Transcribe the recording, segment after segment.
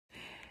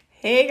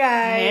Hey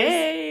guys.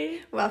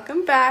 Hey.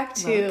 Welcome back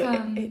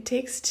to It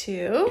Takes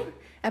Two,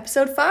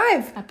 episode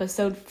 5.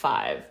 Episode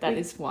 5. That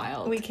is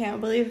wild. We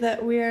can't believe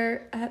that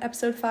we're at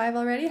episode 5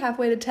 already,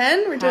 halfway to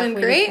 10. We're doing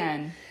Halfway great. to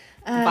 10.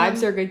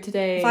 Vibes are good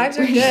today. Vibes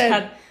are We good. Just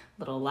had a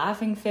little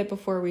laughing fit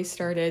before we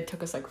started.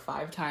 Took us like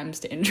 5 times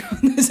to intro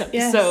this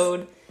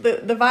episode.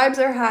 Yes. The vibes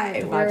are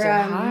high. The vibes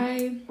are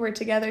high. We're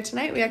together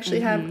tonight. We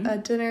actually have a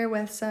dinner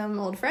with some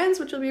old friends,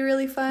 which will be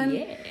really fun.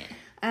 Yeah.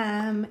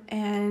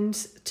 And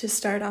to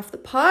start off the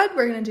pod,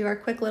 we're going to do our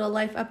quick little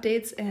life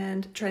updates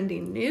and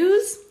trending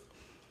news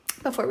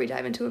before we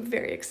dive into a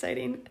very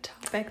exciting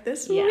topic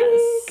this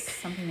week.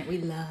 Something that we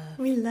love.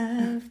 We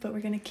love, but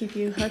we're going to keep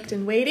you hooked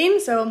and waiting.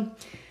 So,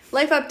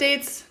 life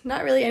updates,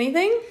 not really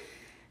anything.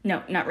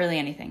 No, not really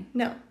anything.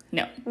 No.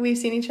 We've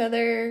seen each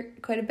other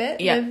quite a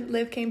bit. Yeah.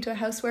 Liv came to a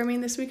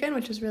housewarming this weekend,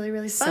 which was really,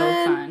 really fun.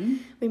 So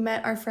fun. We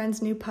met our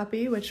friend's new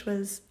puppy, which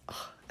was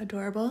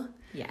adorable.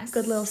 Yes.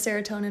 Good little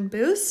serotonin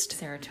boost.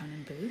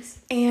 Serotonin boost.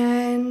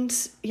 And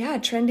yeah,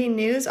 trending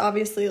news,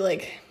 obviously,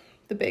 like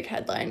the big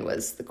headline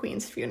was the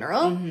Queen's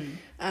funeral.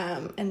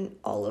 And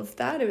all of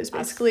that. It was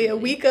basically a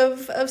week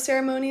of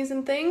ceremonies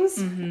and things.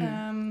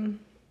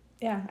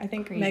 Yeah, I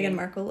think Crazy. Meghan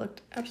Markle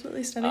looked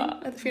absolutely stunning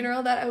at the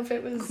funeral. That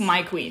outfit was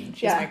My queen.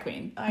 She's my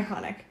queen.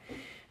 Iconic.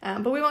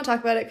 But we won't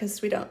talk about it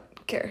because we don't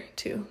care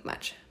too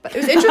much. But it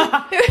was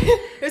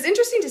it was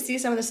interesting to see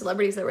some of the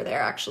celebrities that were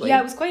there, actually. Yeah,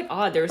 it was quite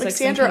odd. There was like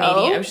some Sandra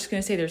Canadian. Oh. I was just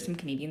gonna say there's some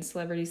Canadian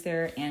celebrities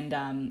there, and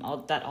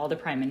all the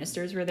prime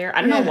ministers were there. I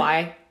don't know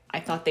why.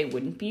 I thought they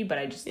wouldn't be, but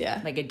I just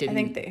it didn't. I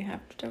think they have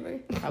to be.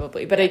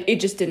 Probably, but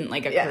it just didn't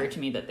like occur to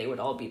me that they would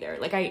all be there.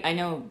 Like I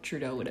know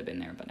Trudeau would have been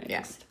there, but I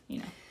just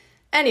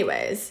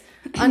Anyways,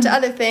 on to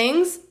other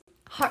things.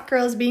 Hot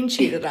girls being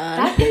cheated on.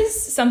 That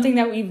is something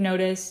that we've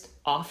noticed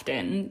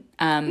often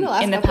in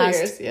the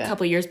past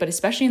couple years, but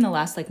especially in the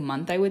last like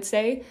month, I would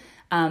say.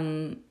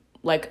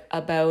 Like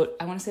about,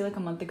 I want to say like a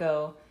month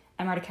ago,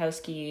 Emma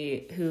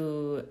Ratajkowski,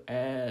 who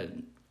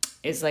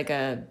is like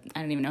I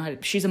don't even know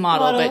she's a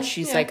model, but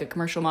she's like a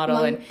commercial model,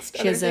 and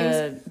she has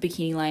a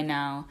bikini line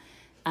now.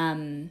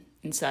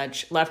 And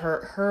such. Love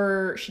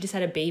her she just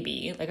had a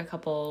baby like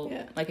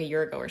a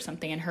year ago or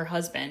something, and her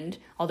husband,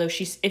 although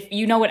if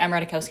you know what Emma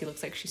Ratajkowski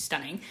looks like, she's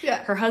stunning.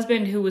 Her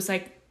husband, who was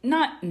like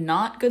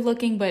not good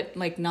looking, but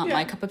like not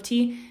my cup of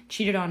tea,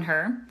 cheated on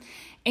her.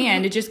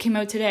 And it just came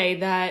out today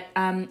that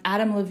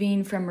Adam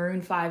Levine from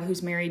Maroon 5,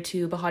 who's married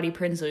to Bahati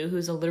Prinsloo,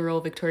 who's a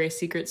literal Victoria's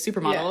Secret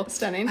supermodel,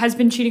 stunning, has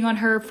been cheating on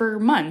her for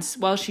months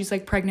while she's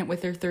like pregnant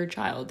with their 3rd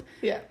child.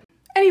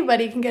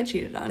 Anybody can get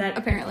cheated on,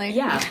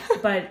 apparently.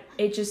 But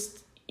it just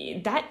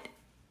that,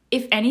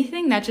 if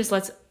anything, that just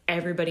lets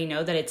everybody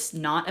know that it's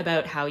not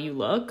about how you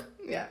look,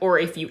 or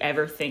if you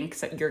ever think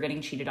that you're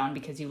getting cheated on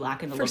because you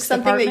lack in the looks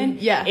department.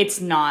 It's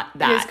not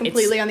that. It's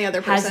completely on the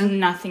other person. Has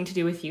nothing to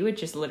do with you. It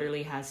just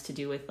literally has to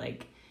do with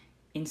like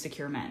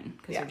insecure men,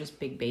 because they're just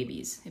big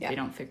babies if they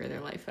don't figure their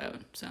life out.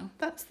 So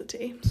that's the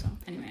tea. So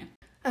anyway.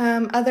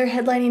 Other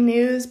headlining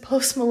news,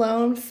 Post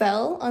Malone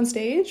fell on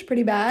stage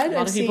pretty bad. A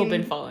lot of people have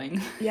been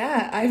falling.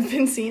 Yeah, I've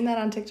been seeing that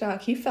on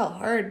TikTok. He fell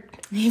hard.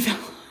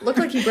 Looked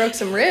like he broke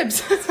some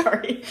ribs.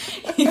 Sorry.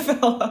 He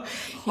fell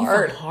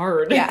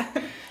hard. Yeah.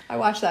 I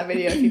watched that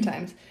video a few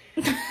times.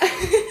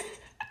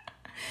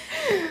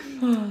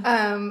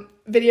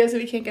 Videos that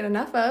we can't get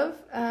enough of.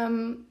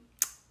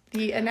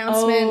 The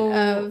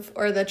announcement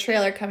or the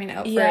trailer coming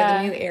out for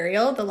the new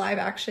Ariel, the live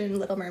action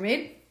Little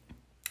Mermaid.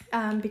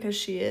 Because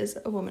she is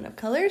a woman of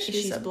color.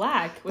 She's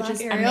black, which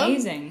is Ariel.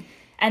 amazing.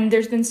 And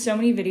there's been so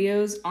many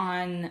videos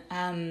on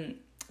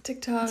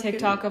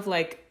TikTok of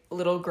like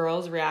little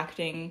girls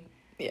reacting.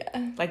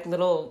 Like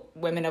little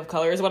women of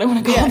color is what I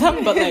want to call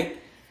them, but like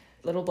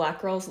little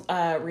black girls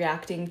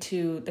reacting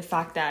to the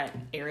fact that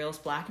Ariel's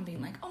black and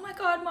being like, "Oh my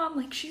god, mom,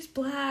 like she's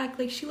black,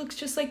 like she looks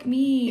just like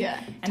me."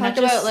 And talk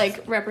about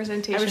like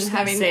representation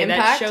having an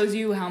impact. That shows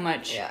you how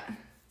much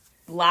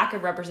lack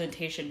of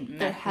representation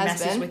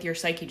messes with your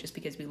psyche, just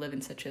because we live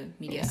in such a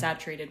media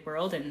saturated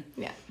world, and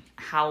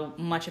how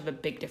much of a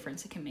big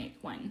difference it can make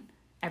when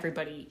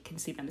everybody can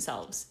see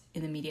themselves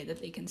in the media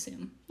that they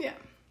consume.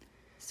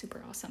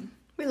 Super awesome.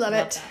 We love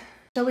it. That.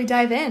 Shall we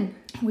dive in?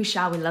 We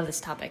shall. We love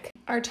this topic.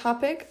 Our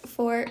topic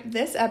for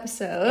this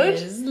episode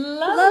is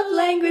love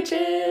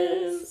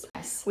languages.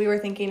 Yes. We were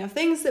thinking of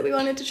things that we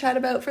wanted to chat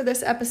about for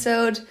this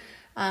episode.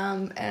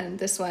 And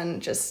this one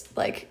just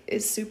like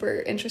is super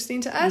interesting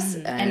to us,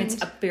 and it's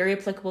very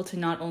applicable to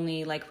not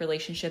only like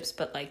relationships,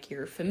 but like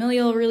your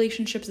familial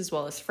relationships as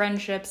well as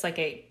friendships. Like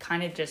it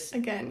kind of just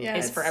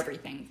is for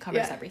everything,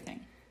 covers everything.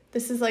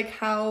 This is like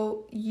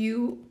how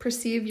you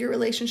perceive your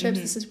relationships.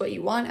 This is what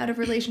you want out of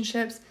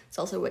relationships. It's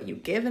also what you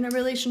give in a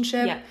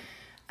relationship.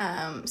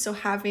 So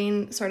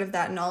having sort of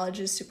that knowledge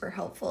is super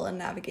helpful in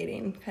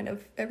navigating kind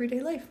of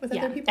everyday life with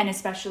other people. And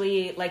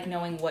especially like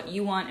knowing what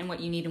you want and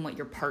what you need and what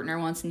your partner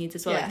wants and needs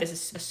as well. Like this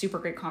is a super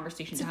great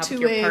conversation to have with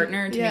your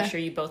partner to make sure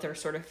you both are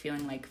sort of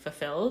feeling like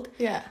fulfilled.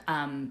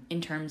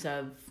 In terms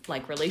of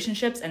like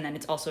relationships, and then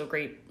it's also a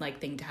great like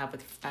thing to have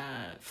with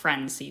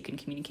friends, so you can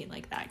communicate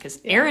like that. Because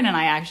Erin and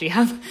I actually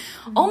have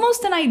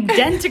almost an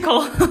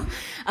identical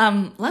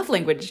love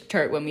language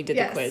chart when we did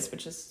the quiz,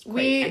 which is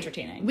quite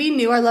entertaining. We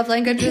knew our love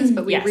languages,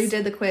 but we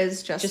redid the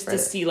quiz just to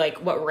see like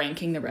what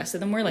ranking the rest of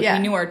them were. Like we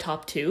knew our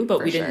top 2,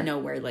 but we didn't know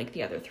where like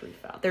the other 3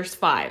 fell. There's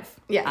 5.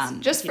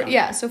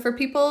 Yes. So for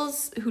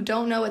peoples who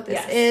don't know what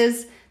this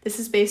is, this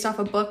is based off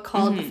a book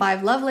called The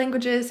 5 Love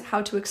Languages: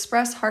 How to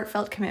Express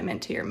Heartfelt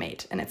Commitment to Your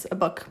Mate. And it's a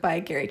book by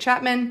Gary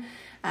Chapman.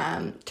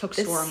 Took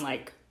Storm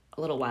like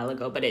a little while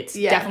ago, but it's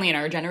definitely in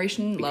our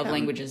generation. Love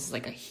languages is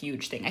like a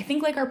huge thing. I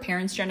think like our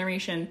parents'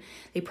 generation,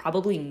 they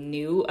probably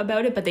knew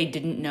about it, but they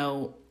didn't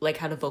know like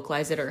how to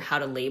vocalize it or how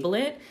to label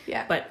it.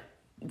 Yeah. But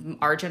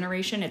our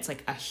generation, it's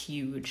like a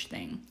huge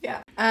thing.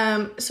 Yeah.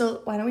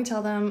 So why don't we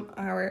tell them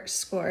our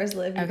scores?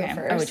 Liv, you go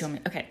first. Oh, do you want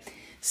me? Okay.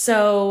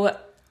 So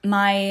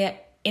my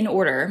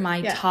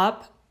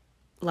top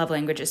love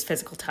language is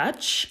physical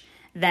touch,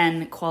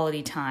 then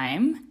quality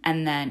time,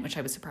 and then, which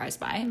I was surprised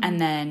by, and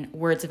then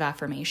words of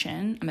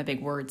affirmation. I'm a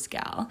big words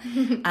gal.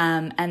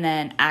 And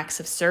then acts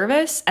of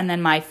service. And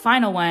then my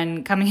final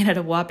one, coming in at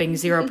a whopping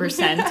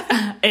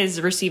 0%,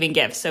 is receiving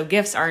gifts. So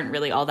gifts aren't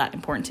really all that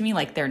important to me.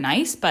 Like they're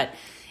nice, but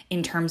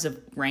in terms of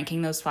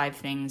ranking those 5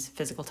 things,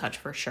 physical touch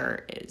for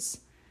sure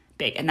is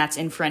big. And that's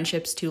in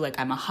friendships too. Like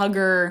I'm a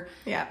hugger.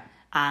 Yeah.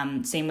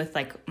 Same with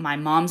like my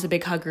mom's a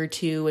big hugger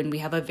too, and we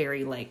have a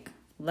very like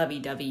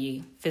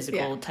lovey-dovey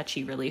physical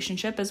touchy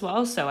relationship as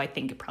well, so I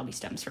think it probably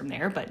stems from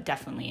there, but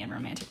definitely in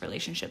romantic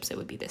relationships it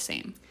would be the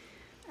same.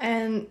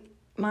 And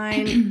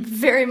mime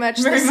very much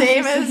the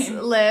same as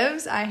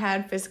Liv's. I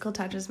had physical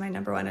touch as my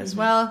number 1 as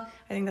well.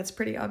 I think that's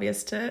pretty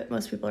obvious to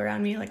most people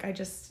around me. Like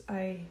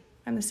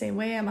I'm the same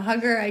way. I'm a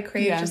hugger. I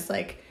crave just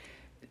like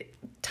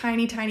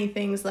tiny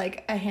things,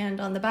 like a hand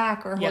on the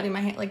back or holding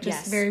my hand, like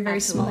just very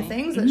small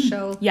things that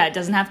show. It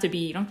doesn't have to be,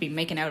 you don't have to be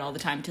making out all the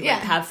time to like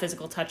have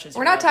physical touches.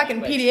 We're not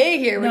talking PDA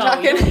here. We're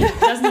talking it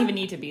doesn't even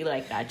need to be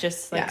like that,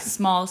 just like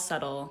small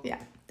subtle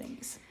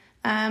things.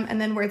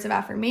 And then words of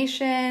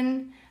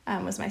affirmation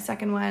was my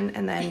second one,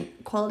 and then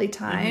quality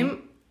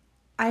time.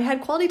 I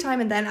had quality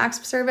time and then acts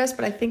of service,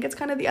 but I think it's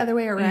kind of the other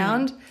way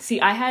around. See,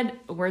 I had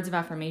words of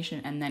affirmation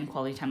and then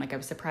quality time. Like I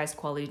was surprised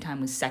quality time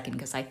was second,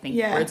 because I think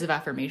words of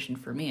affirmation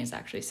for me is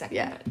actually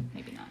second, but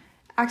maybe not.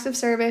 Acts of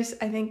service,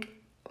 I think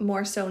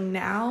more so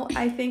now,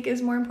 I think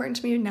is more important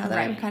to me now that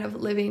I'm kind of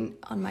living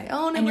on my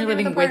own and you're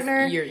living with a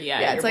partner. Your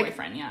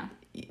boyfriend,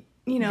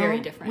 you know, very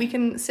different. We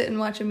can sit and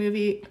watch a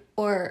movie,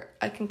 or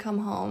I can come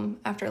home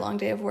after a long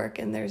day of work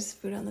and there's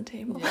food on the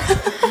table.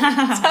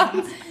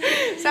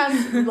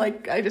 sounds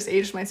like I just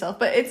aged myself,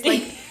 but it's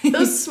like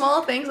those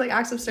small things like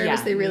acts of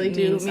service, they really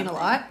do mean a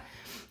lot.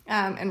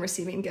 And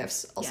receiving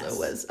gifts also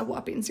was a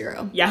whopping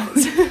 0. Yeah.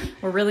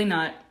 We're really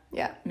not.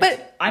 Yeah.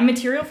 But I'm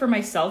material for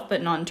myself,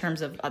 but not in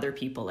terms of other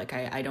people. Like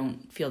I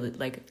don't feel that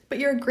like. But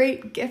you're a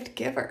great gift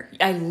giver.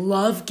 I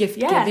love gift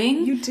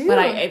giving. You do.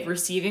 But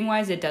receiving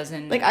wise, it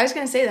doesn't. Like I was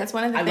gonna say, that's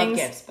one of the things. I love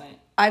gifts, but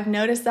I've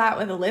noticed that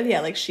with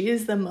Olivia. Like she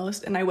is the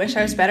most, and I wish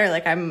I was better.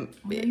 Like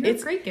you're a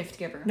great gift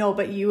giver. No,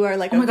 but you are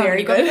like a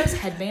very good. Got those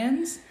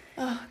headbands.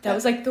 That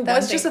was like the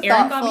one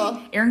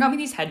thing. Erin got me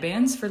these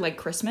headbands for like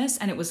Christmas,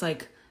 and it was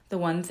like the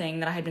one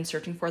thing that I had been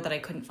searching for that I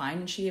couldn't find,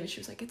 and she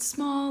was like, it's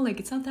small, like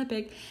it's not that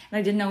big, and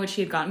I didn't know what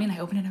she had gotten me, and I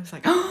opened it and I was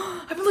like,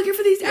 oh, I've been looking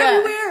for these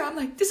everywhere. I'm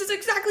like, this is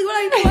exactly what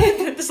I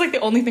wanted. This is like the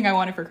only thing I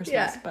wanted for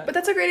Christmas. But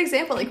that's a great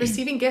example. Like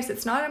receiving gifts,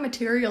 it's not a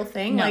material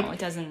thing. No, like it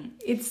doesn't.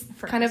 It's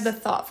kind of the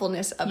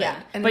thoughtfulness of it.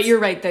 And but you're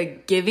right, the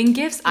giving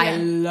gifts, I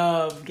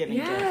love giving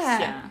gifts.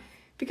 Yeah.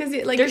 Because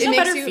like there's no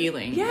better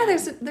feeling. Yeah,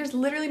 there's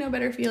literally no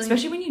better feeling.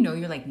 Especially when you know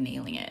you're like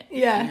nailing it.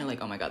 Yeah. And you're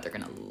like, oh my god, they're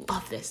gonna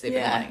love this. They've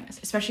been wanting this.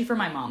 Especially for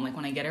my mom. Like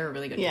when I get her a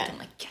really good gift, I'm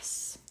like,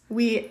 yes.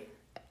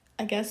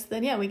 I guess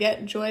then we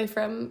get joy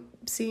from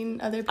seeing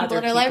other people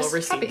in our lives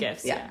receive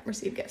gifts.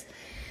 Receive gifts.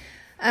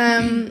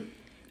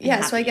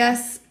 So I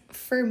guess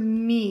for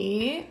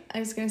me, I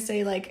was gonna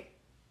say like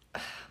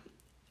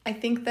I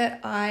think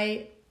that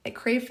I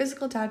crave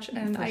physical touch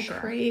and I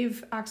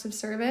crave acts of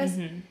service.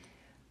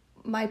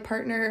 My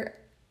partner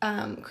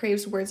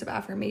craves words of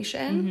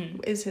affirmation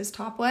is his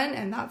top one,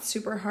 and that's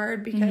super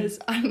hard because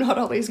I'm not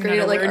always great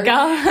at like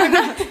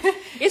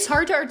it's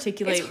hard to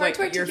articulate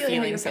what you're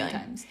feeling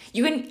sometimes.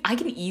 We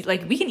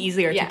can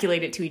easily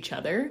articulate it to each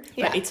other,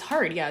 but it's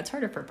hard. It's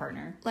harder for a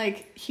partner.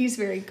 Like he's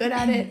very good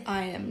at it.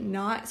 I am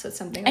not, so it's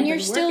something and you're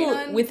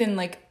still within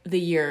like the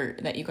year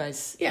that you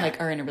guys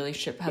like are in a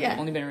relationship, have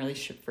only been in a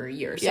relationship for a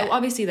year, so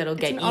obviously that'll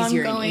get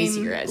easier and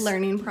easier as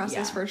learning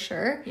process for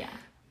sure.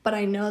 But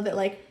I know that,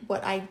 like,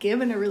 what I give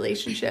in a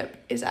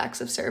relationship is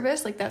acts of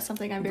service. Like, that's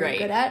something I'm very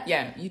good at.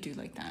 Yeah, you do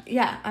like that.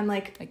 Yeah, I'm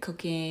like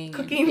cooking,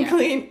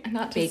 clean.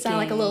 Not to sound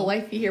like a little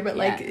wifey here, but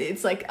like,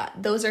 it's like,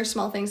 those are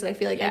small things that I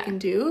feel like I can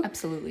do.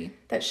 Absolutely.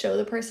 That show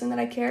the person that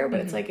I care. But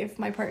it's like, if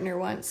my partner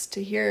wants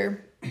to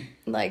hear,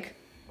 like,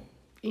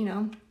 you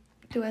know,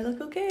 do I look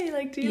okay?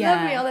 Like, do you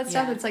love me? All that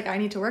stuff. It's like, I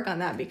need to work on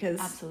that because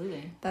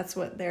that's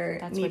what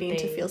they're needing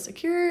to feel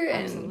secure.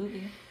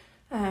 Absolutely.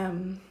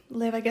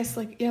 Liv, I guess,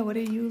 like, what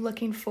are you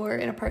looking for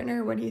in a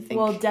partner? What do you think?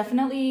 Well,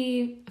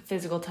 definitely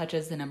physical touch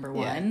is the number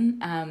one.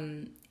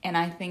 And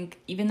I think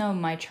even though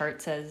my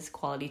chart says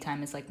quality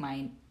time is like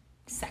my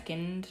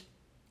second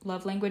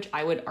love language.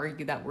 I would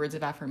argue that words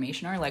of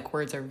affirmation are. Like,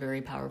 words are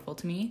very powerful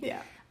to me.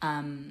 Yeah.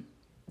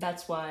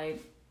 That's why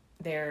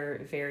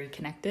they're very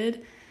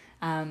connected.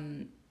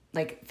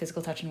 Like,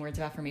 physical touch and words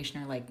of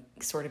affirmation are, like,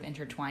 sort of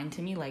intertwined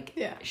to me. Like,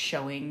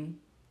 showing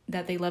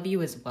that they love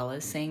you as well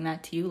as saying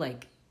that to you.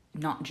 Like,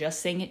 not just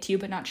saying it to you,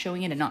 but not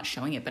showing it, and not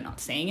showing it, but not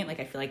saying it. Like,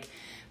 I feel like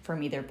for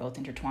me, they're both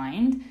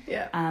intertwined.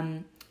 Yeah.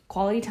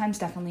 Quality time's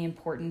definitely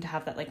important to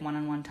have that, like,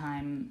 one-on-one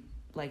time.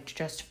 Like,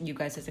 just you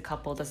guys as a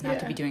couple, doesn't have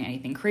to be doing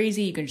anything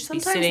crazy. You can just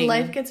sometimes be sitting.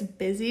 Life gets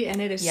busy,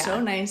 and it is so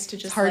nice to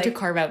just, it's hard to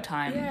carve out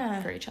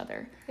time for each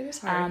other. It is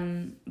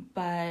hard.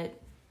 But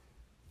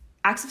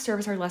acts of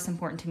service are less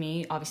important to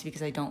me, obviously,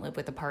 because I don't live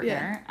with a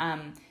partner.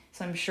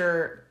 So I'm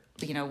sure,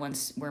 you know,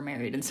 once we're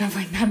married and stuff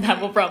like that,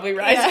 that will probably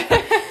rise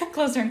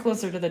closer and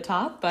closer to the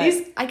top. But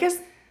I guess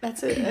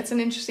that's an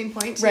interesting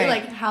point too. Right.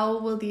 Like, how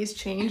will these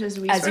change as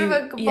we sort of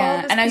evolve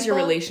and people? as your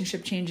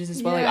relationship changes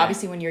as well. Like,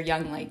 obviously, when you're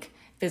young, like,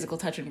 physical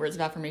touch and words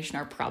of affirmation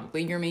are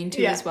probably your main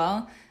two as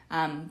well.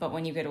 But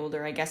when you get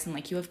older, I guess, and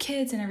like you have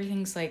kids and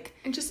everything's like,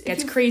 it just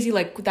gets crazy.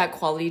 Like, that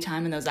quality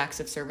time and those acts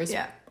of service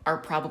are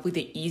probably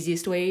the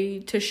easiest way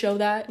to show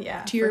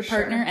that to your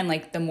partner, and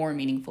like the more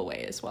meaningful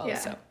way as well.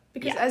 So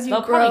because as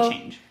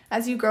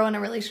you grow in a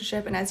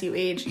relationship and as you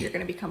age, you're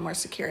going to become more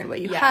secure in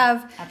what you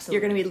have. Absolutely.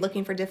 You're going to be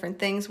looking for different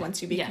things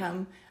once you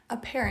become a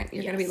parent.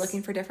 You're going to be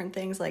looking for different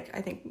things. Like, I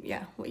think,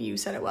 what you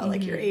said it well,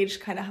 like your age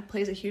kind of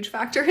plays a huge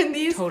factor in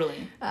these.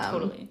 Totally.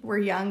 We're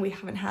young. We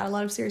haven't had a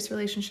lot of serious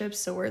relationships.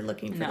 So we're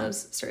looking for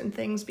those certain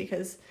things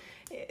because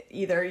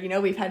either, you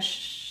know, we've had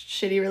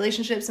shitty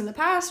relationships in the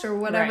past or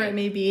whatever it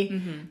may be.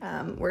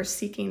 We're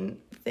seeking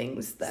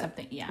things that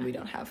we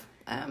don't have.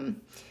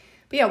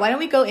 But yeah, why don't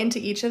we go into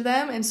each of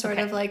them and sort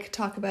of like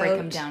talk about,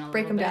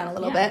 break them down a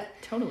little bit.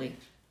 Totally.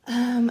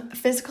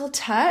 Physical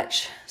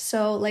touch.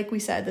 So like we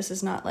said, this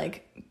is not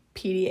like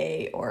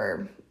PDA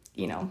or,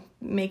 you know,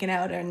 making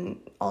out and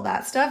all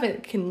that stuff.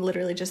 It can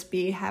literally just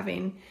be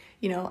having,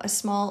 you know, a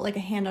small, like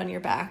a hand on your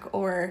back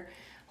or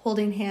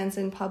holding hands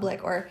in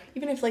public, or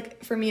even if,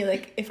 like, for me,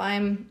 like if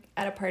I'm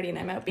at a party and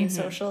I'm out being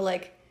social,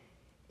 like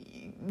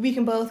we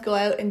can both go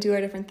out and do our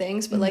different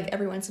things, but like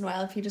every once in a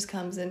while, if he just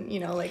comes and, you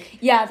know, like,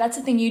 that's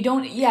the thing. You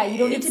don't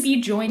need to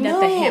be joined at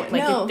the hip.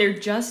 Like they're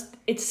just,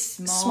 it's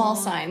small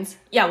signs.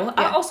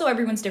 Also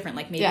everyone's different.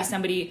 Like maybe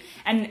somebody,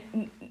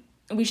 and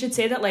we should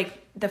say that like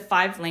the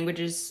 5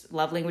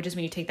 love languages,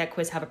 when you take that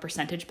quiz, have a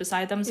percentage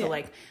beside them. So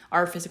like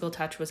our physical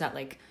touch was at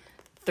like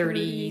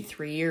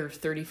 33 or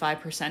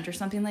 35% or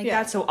something like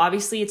that. So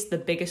obviously it's the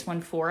biggest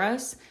one for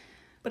us.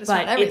 But it's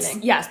not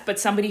everything. But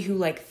somebody who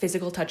like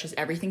physical touch is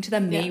everything to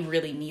them, they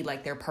really need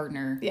like their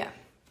partner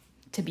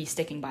to be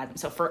sticking by them.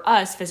 So for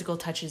us, physical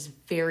touch is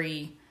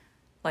very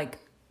like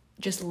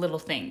just little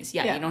things.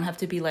 You don't have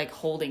to be like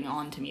holding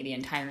on to me the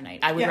entire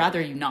night. I would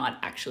rather you not,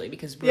 actually,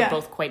 because we're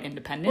both quite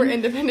independent. We're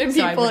independent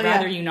people. So I would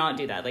rather you not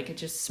do that. Like,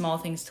 it's just small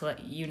things to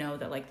let you know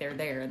that like they're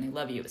there and they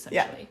love you,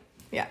 essentially.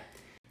 Yeah.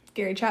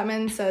 Gary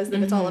Chapman says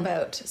that it's all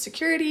about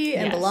security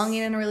and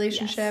belonging in a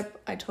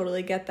relationship. I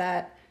totally get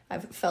that.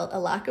 I've felt a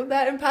lack of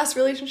that in past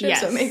relationships,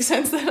 so it makes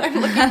sense that I'm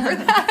looking for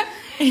that.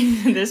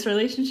 In this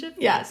relationship?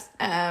 Yes.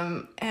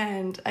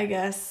 And I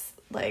guess,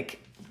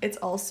 like, it's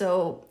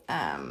also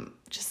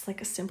just,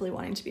 like, simply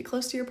wanting to be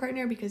close to your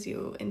partner because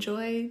you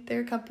enjoy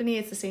their company.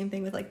 It's the same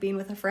thing with, like, being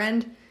with a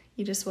friend.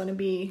 You just want to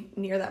be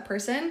near that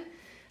person.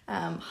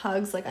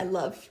 Hugs, like, I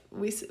love,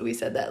 we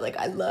said that, like,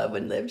 I love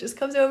when Liv just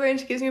comes over and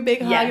she gives me a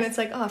big hug, and it's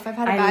like, oh, if I've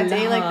had a bad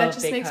day, like, that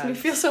just makes me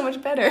feel so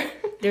much better.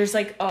 There's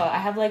like, I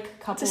have like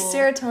a couple, it's a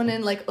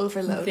serotonin like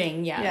overload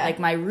thing. Like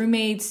my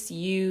roommates,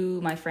 you,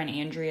 my friend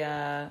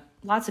Andrea,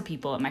 lots of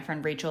people, and my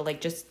friend Rachel,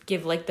 like, just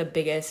give like the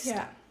biggest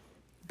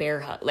bear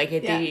hug. Like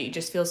they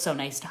just feel so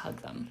nice to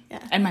hug them.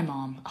 And my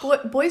mom.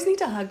 Boys need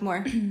to hug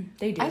more.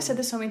 They do. I've said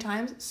this so many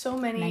times. So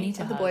many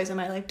of the boys in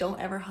my life don't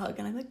ever hug,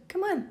 and I'm like,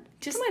 come on,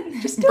 just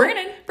bring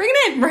it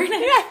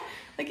in. Yeah.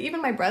 Like,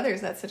 even my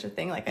brothers, that's such a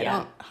thing. Like, I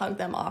don't hug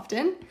them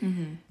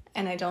often.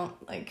 And I don't,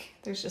 like,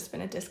 there's just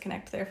been a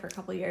disconnect there for a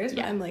couple of years.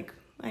 But I'm like,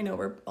 I know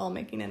we're all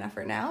making an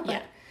effort now.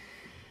 But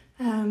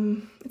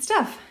it's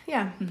tough.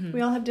 Yeah.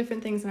 We all have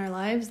different things in our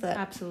lives that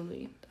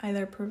absolutely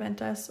either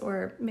prevent us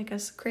or make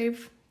us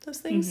crave those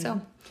things.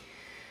 So,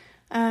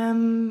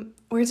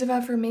 words of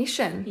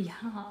affirmation.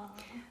 Yeah.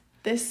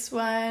 This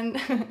one,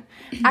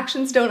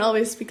 actions don't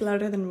always speak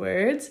louder than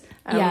words.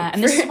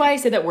 And this is why I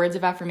say that words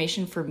of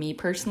affirmation for me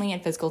personally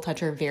and physical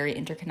touch are very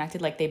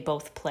interconnected. Like, they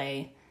both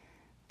play,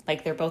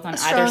 like, they're both on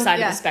either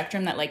side of the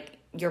spectrum, that like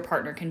your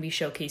partner can be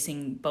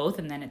showcasing both,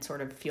 and then it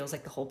sort of feels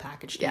like the whole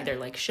package to me. They're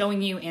like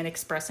showing you and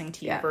expressing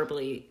to you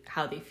verbally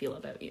how they feel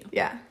about you.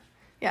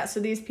 So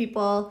these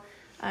people,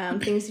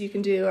 things you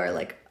can do are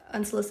like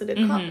unsolicited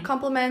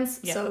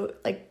compliments. So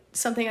like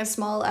something as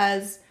small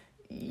as,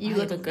 you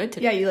look good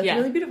today. Yeah, you look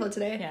really beautiful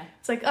today. Yeah.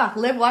 It's like,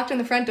 Liv walked in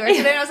the front door today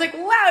and I was like,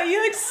 wow,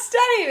 you look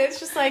stunning.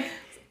 It's just like,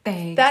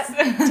 thanks.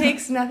 That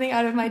takes nothing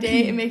out of my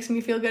day. It makes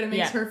me feel good. It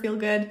makes her feel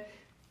good.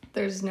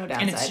 There's no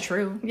downside. And it's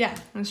true. Yeah,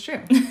 it's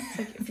true. It's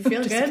like, if you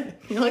feel good,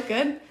 you look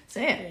good,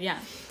 say it. Yeah.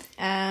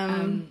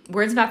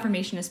 Words of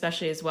affirmation,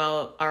 especially as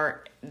well,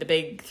 are the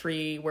big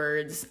 3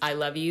 words. I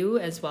love you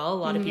as well. A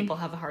lot of people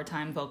have a hard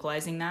time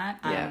vocalizing that.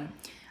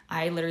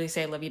 I literally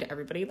say I love you to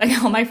everybody.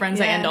 Like all my friends,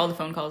 I end all the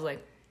phone calls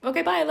like,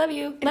 okay, bye, I love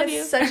you. Love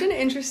you. It's such an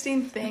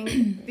interesting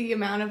thing, the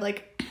amount of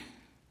like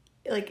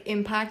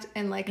impact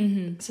and like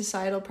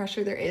societal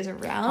pressure there is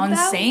around on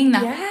saying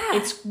that. Yeah.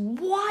 It's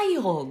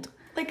wild.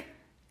 Like,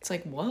 it's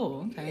like,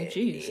 whoa, okay,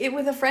 jeez.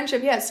 With a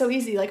friendship, it's so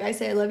easy. Like I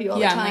say I love you all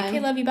the time. I'm like, hey,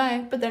 love you,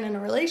 bye. But then in a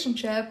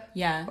relationship,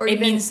 or it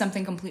means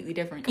something completely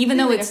different. Even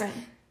though it's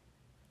different.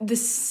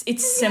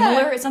 It's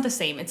similar. It's not the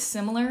same. It's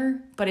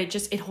similar, but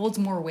it holds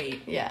more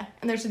weight. Yeah,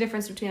 and there's a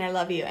difference between I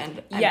love you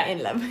and I'm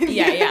in love with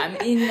you. I'm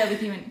in love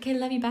with you and okay,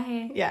 love you,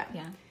 bye. Yeah.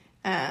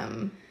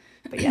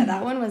 But yeah,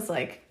 that one was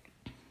like,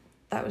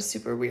 that was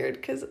super weird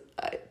because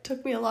it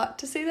took me a lot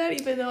to say that,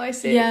 even though I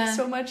say it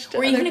so much to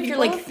other people. Or even if you're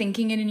like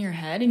thinking it in your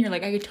head and you're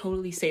like, I could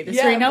totally say this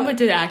right now, but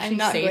to actually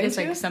say it is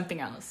like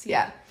something else.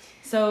 Yeah.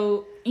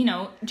 So,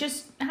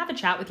 just have a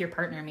chat with your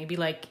partner. Maybe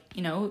like,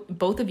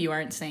 both of you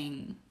aren't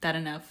saying that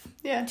enough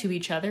to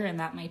each other, and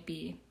that might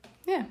be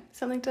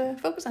something to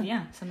focus on.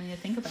 Yeah, something to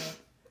think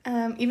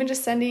about. Even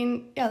just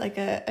sending like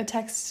a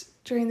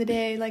text during the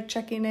day, like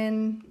checking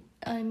in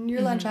on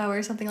your lunch hour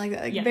or something like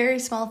that. Like very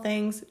small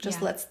things,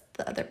 just lets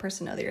the other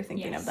person know that you're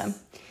thinking of them.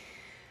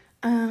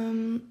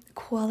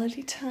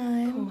 Quality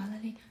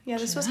time. Yeah,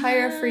 this was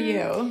higher for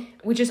you.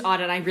 Which is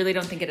odd, and I really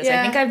don't think it is.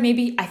 Yeah.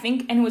 I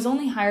think, and it was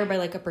only higher by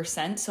like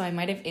 1%, so I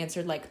might have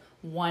answered like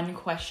one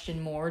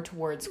question more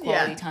towards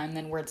quality time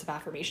than words of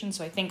affirmation.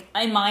 So I think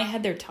in my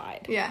head they're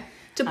tied. Yeah.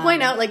 To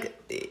point out,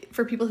 like,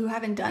 for people who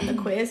haven't done the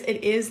quiz,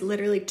 it is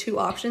literally 2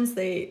 options.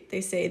 They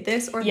say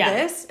this or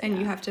this, and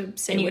you have to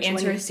say which one. And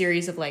you answer a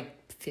series of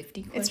like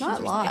 50 questions. It's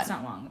not long. It's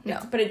not long. No.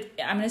 I'm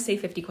going to say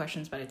 50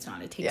 questions, but it's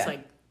not. It takes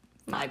like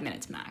 5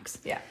 minutes max.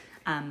 Yeah.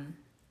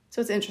 So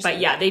it's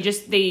interesting.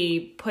 But they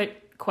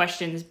put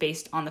questions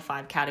based on the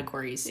 5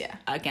 categories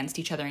against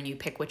each other, and you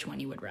pick which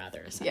one you would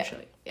rather,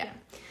 essentially. Yeah.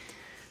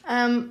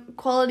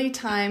 Quality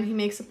time, he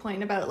makes a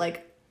point about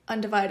like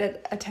undivided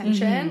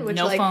attention, which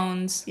no like,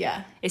 phones.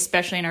 Yeah.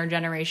 Especially in our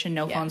generation,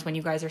 no phones when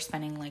you guys are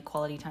spending like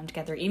quality time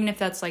together, even if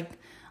that's like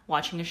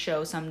watching a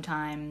show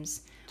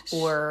sometimes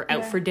or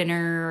out for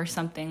dinner or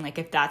something. Like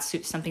if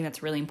that's something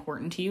that's really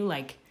important to you,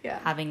 like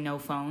having no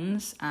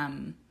phones,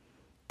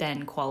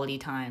 then quality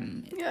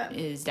time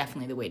is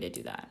definitely the way to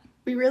do that.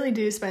 We really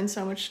do spend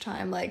so much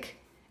time like,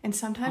 and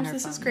sometimes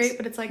this is great,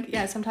 but it's like,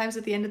 sometimes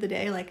at the end of the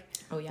day, like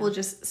we'll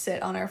just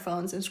sit on our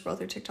phones and scroll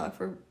through TikTok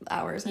for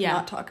hours and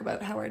not talk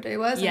about how our day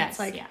was. And it's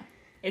like,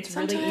 it's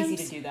really easy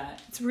to do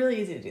that. It's really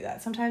easy to do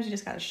that. Sometimes you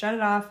just got to shut it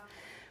off,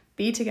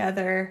 be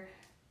together,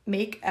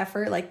 make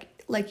effort.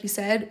 Like you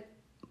said,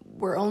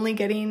 our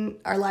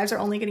lives are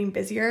only getting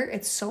busier.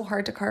 It's so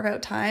hard to carve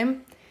out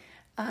time.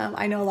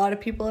 I know a lot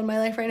of people in my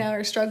life right now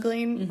are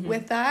struggling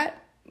with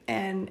that.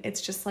 And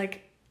it's just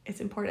like,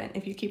 it's important.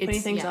 If you keep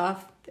putting things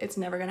off, it's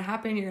never going to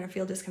happen. You're going to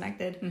feel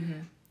disconnected.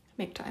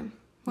 Make time.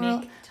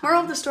 Moral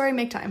of the story,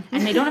 make time.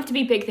 And they don't have to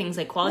be big things.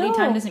 Like quality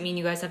time doesn't mean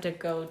you guys have to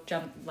go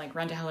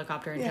rent a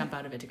helicopter and jump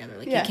out of it together.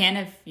 Like you can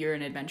if you're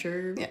an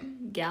adventure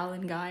gal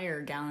and guy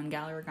or gal and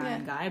gal or guy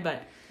and guy.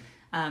 But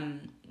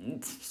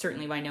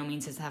certainly by no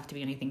means does it have to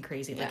be anything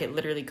crazy. Like it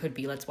literally could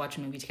be, let's watch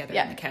a movie together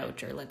on the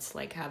couch, or let's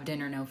like have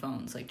dinner, no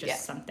phones. Like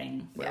just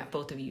something where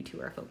both of you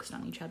two are focused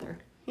on each other.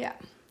 Yeah.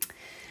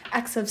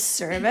 Acts of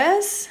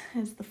service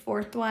is the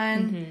 4th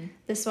one.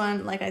 This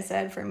one, like I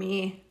said, for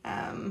me,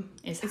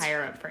 is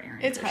higher up for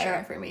Erin. It's higher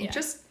up for me. Yeah.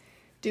 Just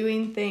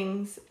doing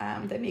things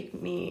that make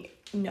me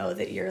know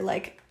that you're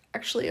like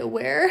actually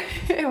aware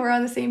and we're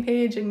on the same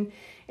page, and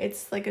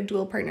it's like a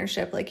dual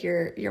partnership. Like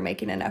you're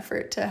making an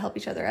effort to help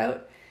each other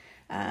out.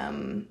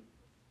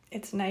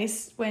 It's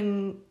nice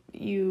when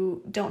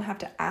you don't have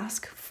to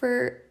ask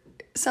for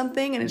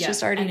something and it's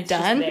just already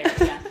done. Just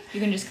there. You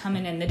can just come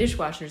in and the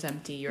dishwasher's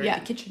empty, or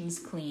the kitchen's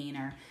clean,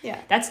 or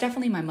that's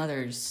definitely my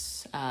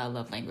mother's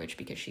love language,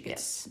 because she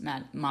gets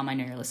mad. Mom, I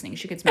know you're listening.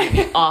 She gets mad at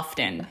me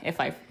often if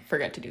I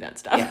forget to do that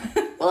stuff.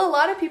 Well, a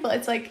lot of people,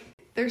 it's like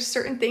there's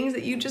certain things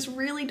that you just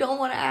really don't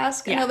want to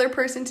ask another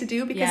person to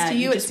do, because to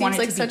you it seems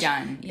like such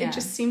done. It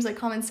just seems like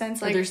common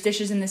sense. Like, there's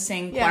dishes in the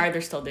sink. Why are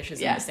there still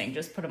dishes in the sink?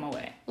 Just put them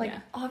away. Like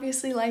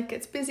obviously, like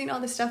it's busy and all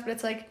this stuff, but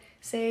it's like,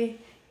 say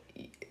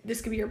this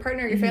could be your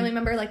partner, your family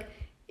member, like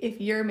if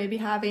you're maybe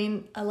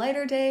having a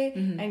lighter day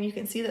and you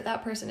can see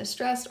that person is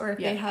stressed, or if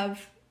they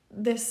have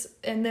this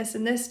and this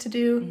and this to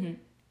do,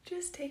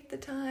 just take the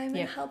time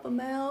and help them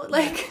out.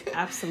 Like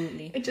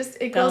absolutely. It goes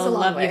They'll a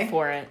long love way. You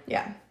for it.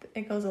 Yeah.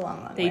 It goes a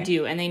long way. They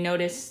do. And they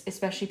notice,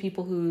 especially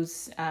people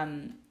whose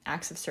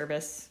acts of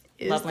service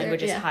love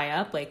language is high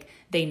up, like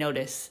they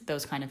notice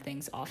those kind of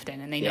things often,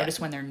 and they notice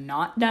when they're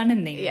not done,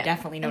 and they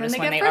definitely notice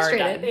when they are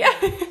done.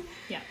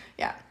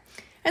 Yeah.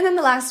 And then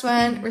the last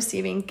one,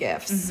 receiving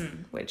gifts,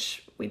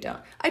 which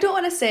I don't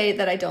want to say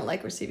that I don't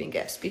like receiving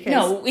gifts, because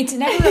no, it's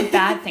never a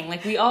bad thing.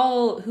 Like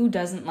who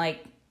doesn't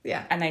like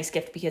a nice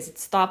gift, because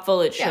it's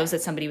thoughtful. It shows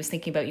that somebody was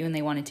thinking about you and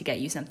they wanted to get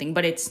you something,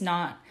 but it's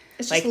not.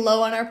 It's like, just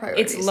low on our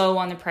priorities. It's low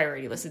on the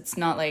priority list. It's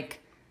not like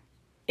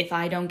if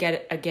I don't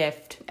get a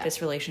gift,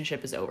 this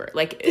relationship is over.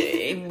 Like,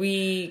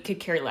 we could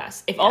care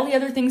less. If all the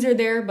other things are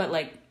there, but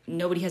like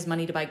nobody has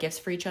money to buy gifts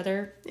for each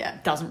other,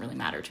 doesn't really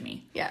matter to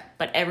me. Yeah.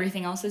 But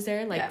everything else is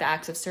there, like the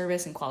acts of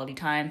service and quality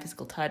time,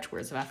 physical touch,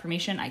 words of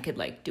affirmation, I could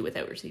like do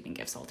without receiving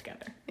gifts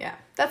altogether. Yeah.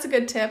 That's a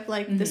good tip.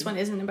 Like this one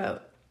isn't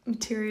about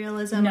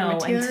materialism or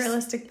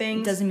materialistic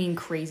things. It doesn't mean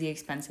crazy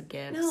expensive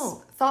gifts.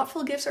 No.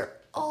 Thoughtful gifts are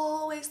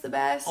always the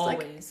best. Always.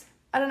 Like,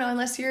 I don't know,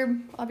 unless you're,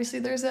 obviously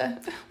there's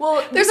a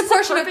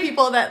portion of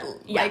people that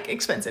like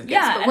expensive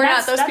gifts, but we're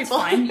not those people.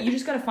 Fine. You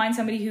just got to find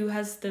somebody who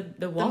has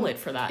the wallet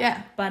for that.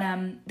 Yeah. But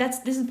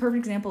this is a perfect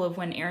example of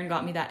when Erin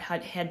got me that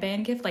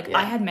headband gift. Like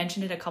I had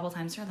mentioned it a couple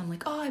times to her. I'm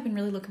like, oh, I've been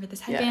really looking for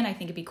this headband. I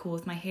think it'd be cool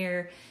with my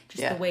hair,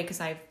 just the way,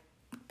 because I have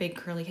big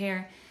curly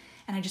hair.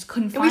 And I just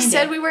couldn't find it. We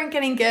said we weren't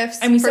getting gifts.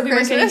 And we said we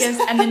weren't getting gifts.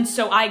 And then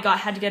so I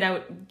had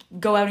to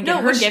go out and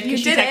get her gift,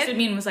 because she texted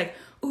me and was like,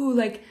 ooh,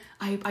 like,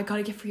 I got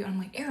a gift for you. And I'm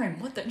like, Erin,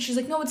 what the? And she's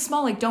like, no, it's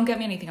small. Like, don't get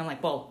me anything. I'm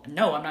like, well,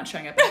 no, I'm not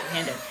showing up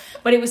empty-handed.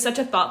 But it was such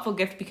a thoughtful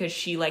gift because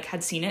she like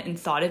had seen it and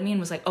thought of me and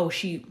was like, oh,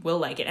 she will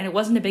like it. And it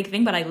wasn't a big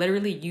thing, but I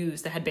literally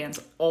used the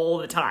headbands all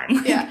the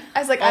time. Yeah. I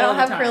was like, I don't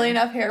have curly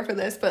enough hair for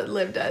this, but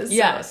Liv does. So.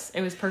 Yes,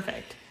 it was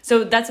perfect.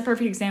 So that's a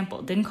perfect example.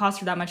 It didn't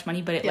cost her that much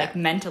money, but it like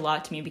meant a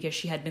lot to me because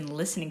she had been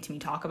listening to me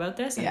talk about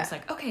this. And I was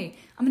like, okay,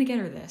 I'm going to get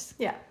her this.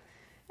 Yeah.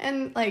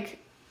 And like,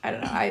 I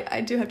don't know.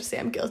 I do have to say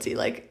I'm guilty.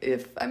 Like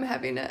if I'm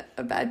having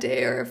a bad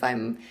day, or if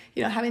I'm,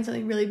 having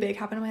something really big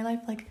happen in my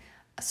life, like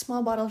a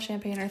small bottle of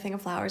champagne or a thing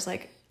of flowers,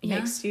 like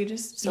makes you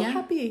just so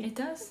happy. It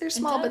does. They're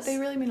small, but they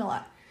really mean a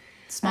lot.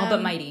 Small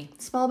but mighty.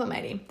 Small but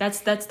mighty. That's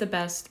the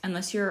best.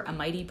 Unless you're a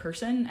mighty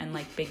person and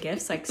like big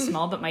gifts, like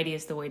small but mighty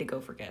is the way to go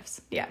for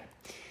gifts. Yeah.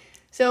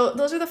 So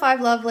those are the 5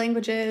 love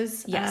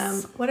languages.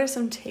 Yes. What are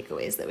some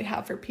takeaways that we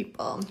have for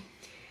people?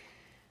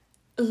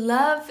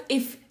 Love,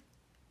 if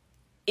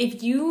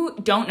you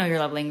don't know your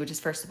love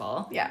languages, first of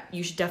all,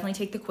 you should definitely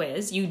take the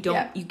quiz. You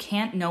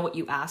can't know what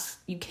you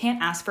ask. You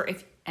can't ask for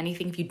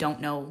anything if you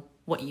don't know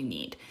what you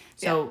need.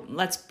 So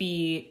let's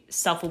be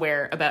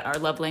self-aware about our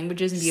love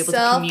languages and be able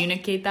to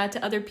communicate that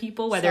to other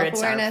people, whether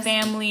it's our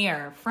family,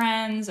 our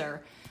friends,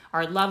 or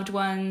our loved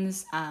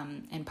ones,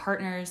 and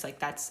partners. Like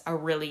that's a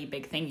really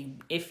big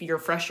thing. If you're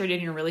frustrated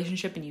in your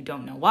relationship and you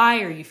don't know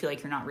why, or you feel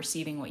like you're not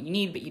receiving what you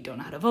need, but you don't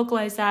know how to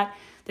vocalize that,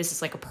 this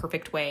is like a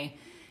perfect way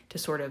to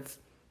sort of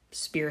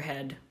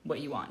spearhead what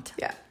you want.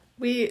 Yeah.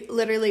 We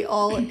literally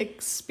all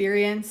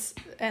experience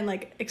and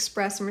like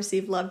express and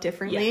receive love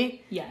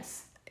differently. Yeah.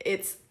 Yes.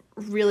 It's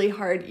really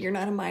hard. You're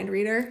not a mind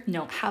reader.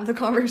 No. Have the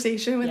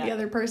conversation with the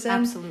other person.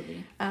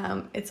 Absolutely.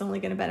 It's only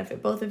going to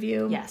benefit both of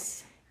you.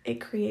 Yes. It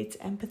creates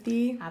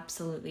empathy.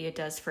 Absolutely. It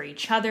does for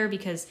each other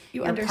because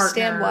you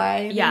understand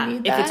why they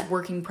need that. If it's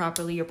working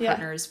properly, your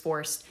partner is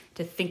forced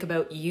to think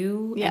about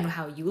you and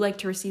how you like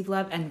to receive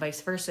love, and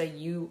vice versa.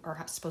 You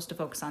are supposed to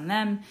focus on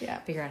them,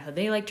 figure out how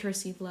they like to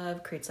receive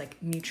love, creates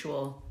like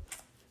mutual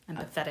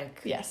empathetic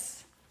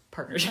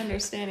partnership.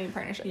 Understanding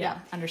partnership. Yeah.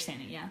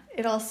 Understanding. Yeah.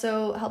 It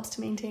also helps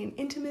to maintain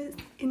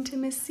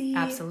intimacy.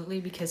 Absolutely.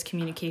 Because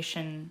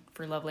communication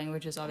for love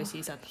languages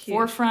obviously is at the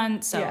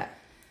forefront. So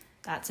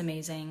that's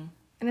amazing.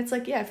 And it's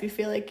like, if you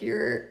feel like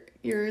you're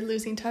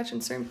losing touch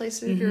in certain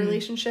places of your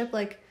relationship,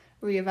 like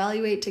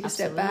reevaluate, take a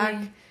step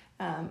back.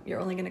 You're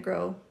only going to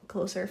grow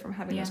closer from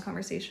having those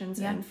conversations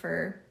and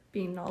for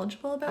being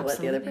knowledgeable about what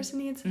the other person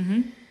needs.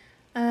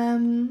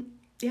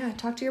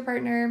 Talk to your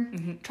partner.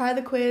 Try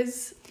the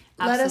quiz.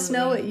 Let us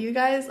know what you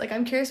guys, like,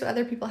 I'm curious what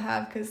other people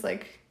have, because,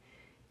 like,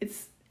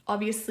 it's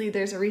obviously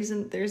there's a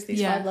reason there's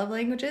these 5 love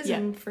languages,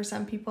 and for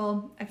some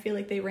people, I feel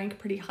like they rank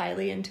pretty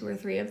highly in 2 or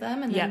 3 of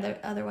them, and then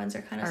the other ones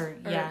are kind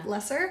of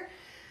lesser.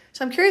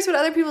 So I'm curious what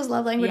other people's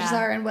love languages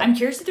are, and what I'm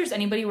curious if there's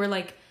anybody where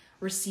like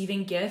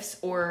receiving gifts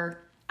or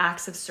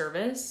acts of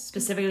service,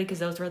 specifically because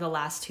those were the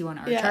last 2 on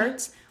our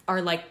charts,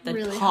 are like the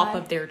really top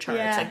of their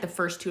charts, like the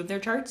first 2 of their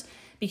charts.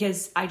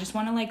 Because I just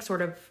want to like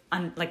sort of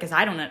because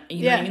I don't know,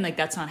 you know what I mean? Like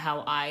that's not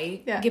how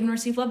I give and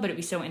receive love, but it'd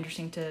be so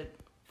interesting to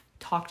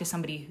talk to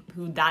somebody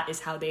who that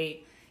is how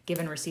they give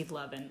and receive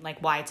love, and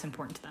like why it's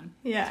important to them.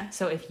 Yeah.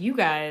 So if you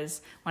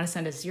guys want to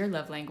send us your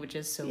love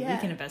languages so we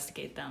can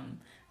investigate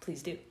them,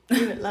 please do.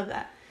 We would love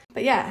that.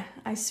 But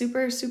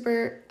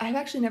I've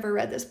actually never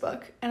read this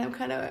book, and I'm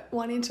kind of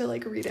wanting to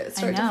like read it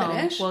start to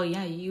finish. Well,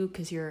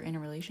 because you're in a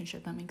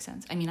relationship, that makes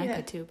sense. I mean, I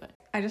could too, but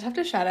I just have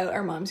to shout out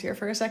our moms here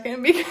for a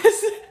second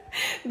because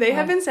they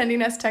have been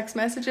sending us text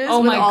messages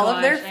with all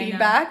of their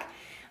feedback.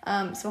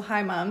 So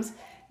hi moms.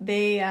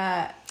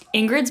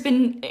 Erin's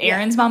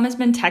mom has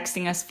been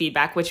texting us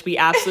feedback, which we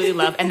absolutely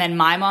love. And then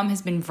my mom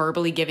has been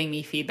verbally giving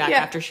me feedback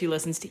after she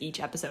listens to each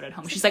episode at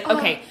home. She's like,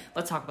 okay,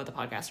 let's talk about the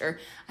podcast. Or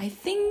I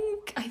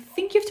think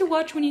you have to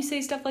watch when you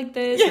say stuff like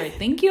this. Or I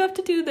think you have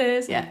to do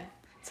this. Yeah.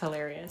 It's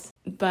hilarious.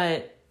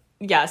 But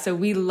so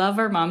we love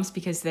our moms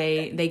because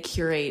they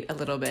curate a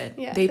little bit.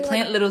 Yeah, they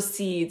plant like, little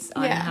seeds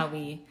on how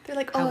we. They're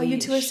like, you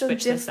two are so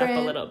different. Up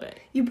a little bit.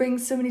 You bring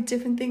so many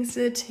different things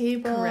to the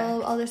table,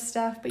 all this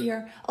stuff, but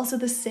you're also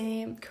the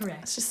same.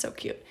 Correct. It's just so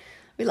cute.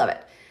 We love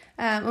it.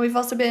 And we've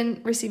also been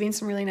receiving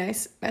some really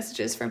nice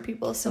messages from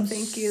people, so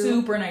thank you.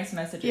 Super nice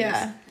messages.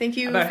 Yeah, thank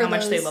you about how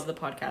much they love the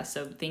podcast.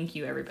 So thank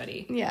you,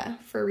 everybody. Yeah,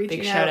 for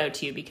reaching out. Big shout out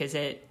to you, because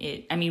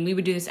I mean, we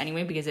would do this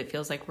anyway because it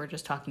feels like we're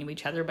just talking to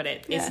each other, but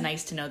it's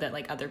nice to know that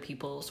like other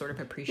people sort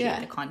of appreciate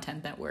the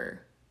content that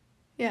we're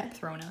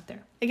throwing out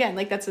there. Again,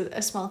 like that's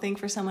a small thing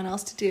for someone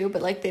else to do,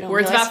 but like they don't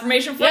words of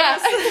affirmation for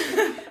us.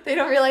 They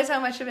don't realize how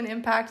much of an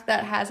impact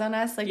that has on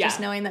us, like just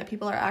knowing that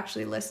people are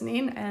actually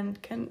listening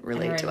and can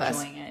relate to us.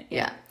 Enjoying it.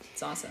 Yeah.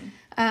 It's awesome.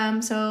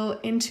 So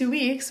in 2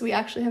 weeks we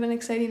actually have an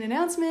exciting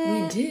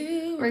announcement. We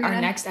do. Our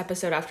next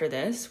episode after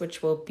this,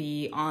 which will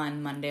be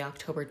on Monday,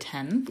 October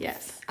 10th.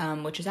 Yes.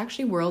 Which is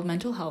actually World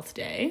Mental Health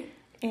Day.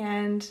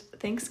 And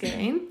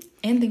Thanksgiving.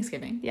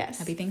 Yes.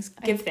 Happy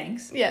Thanksgiving. Give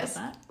thanks. Yes.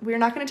 We're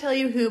not going to tell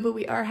you who, but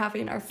we are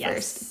having our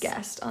first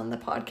guest on the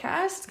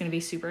podcast. It's going to be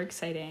super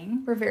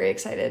exciting. We're very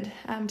excited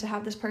to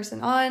have this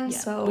person on. Yeah.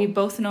 So we've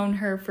both known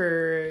her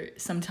for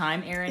some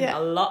time. Erin, a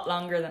lot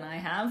longer than I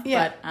have.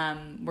 Yeah. But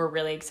we're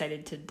really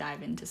excited to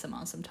dive into some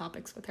awesome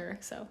topics with her.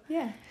 So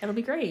it'll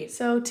be great.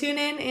 So tune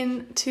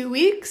in 2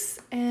 weeks,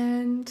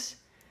 and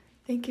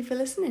thank you for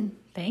listening.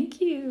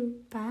 Thank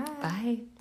you. Bye. Bye.